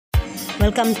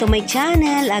Welcome to my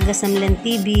channel, AgasamLhen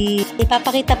TV.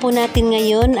 Ipapakita po natin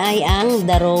ngayon ay ang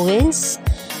The Ruins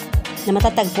na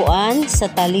matatagpuan sa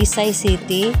Talisay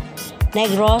City,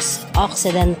 Negros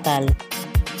Occidental.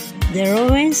 The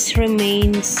ruins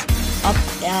remains of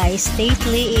a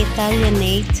stately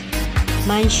Italianate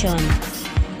mansion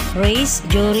raised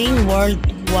during World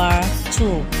War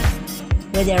II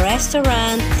with a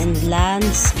restaurant and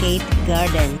landscape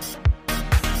garden.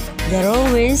 The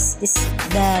ruins is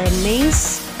the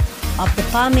remains of the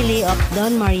family of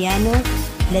Don Mariano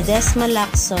Ledesma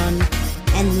Lacson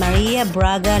and Maria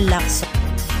Braga Lacson.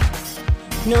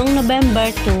 Noong November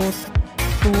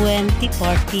 2,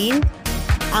 2014,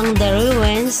 ang The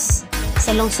Ruins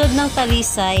sa lungsod ng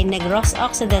Talisay, Negros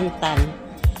Occidental,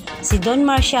 si Don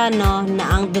Marciano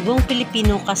na ang dugong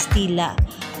Pilipino-Kastila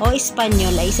o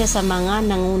Espanyol ay isa sa mga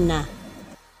nanguna.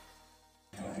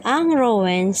 Ang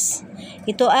ruins,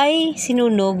 ito ay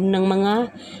sinunog ng mga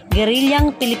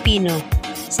gerilyang Pilipino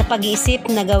sa pag-iisip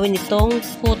na gawin itong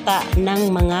kuta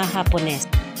ng mga Hapones.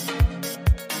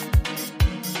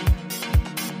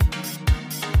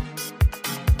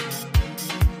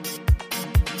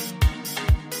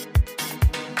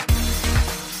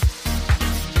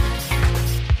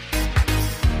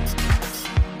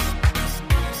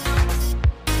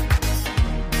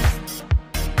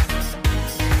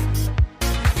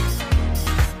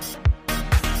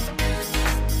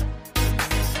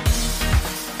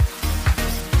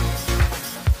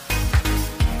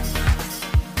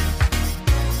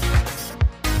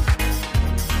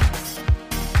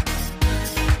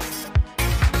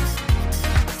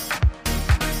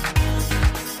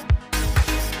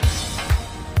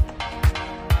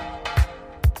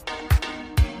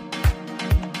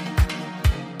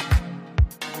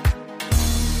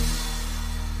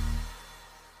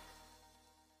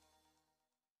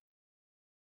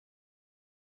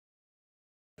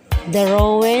 The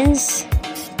Ruins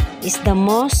is the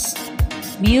most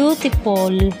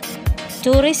beautiful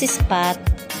tourist spot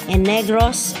in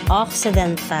Negros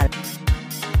Occidental.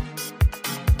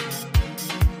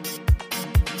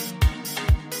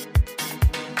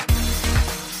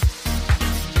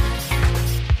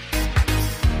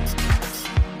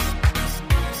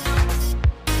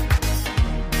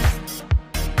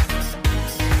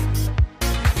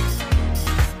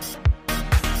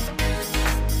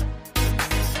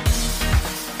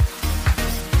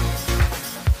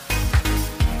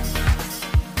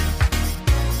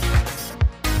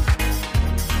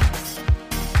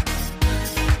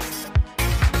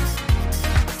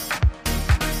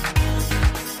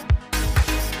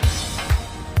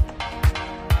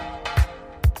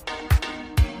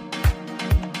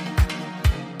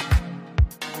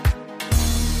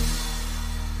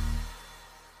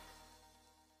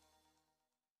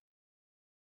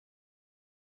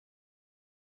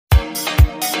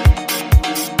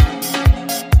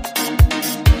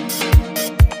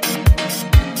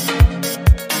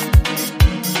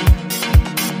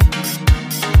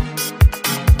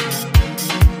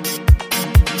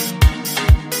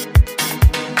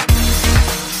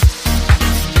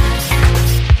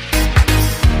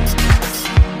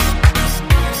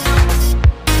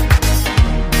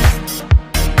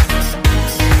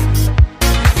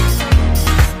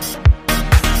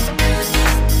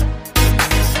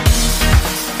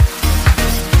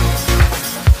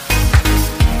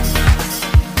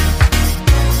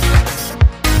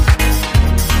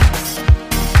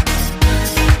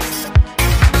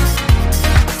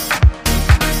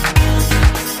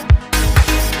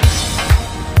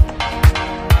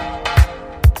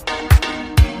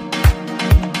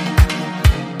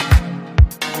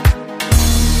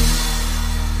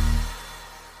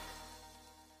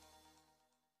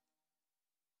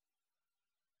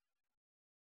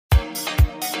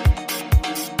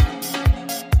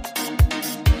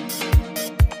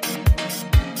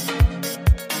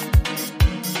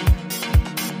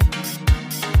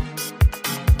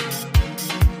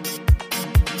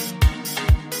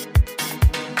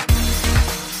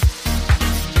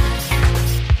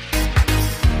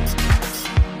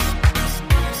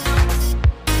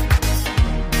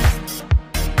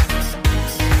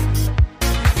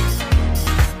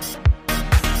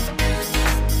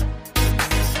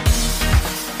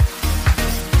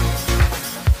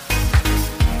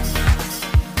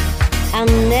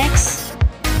 Ang next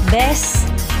best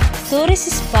tourist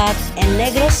spot in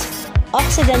Negros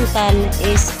Occidental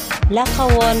is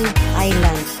Lakawon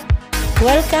Island.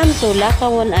 Welcome to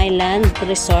Lakawon Island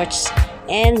Resorts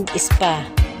and Spa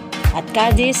at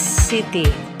Cadiz City.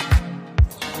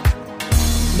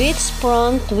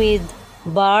 Beachfront with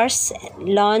bars,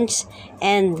 lounge,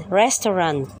 and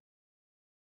restaurant.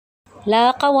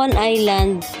 Lakawon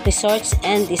Island Resorts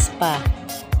and Spa.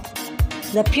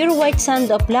 The pure white sand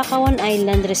of Lakawon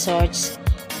Island Resorts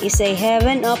is a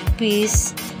heaven of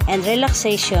peace and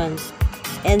relaxation,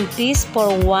 and peace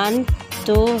for one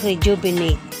to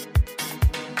rejuvenate.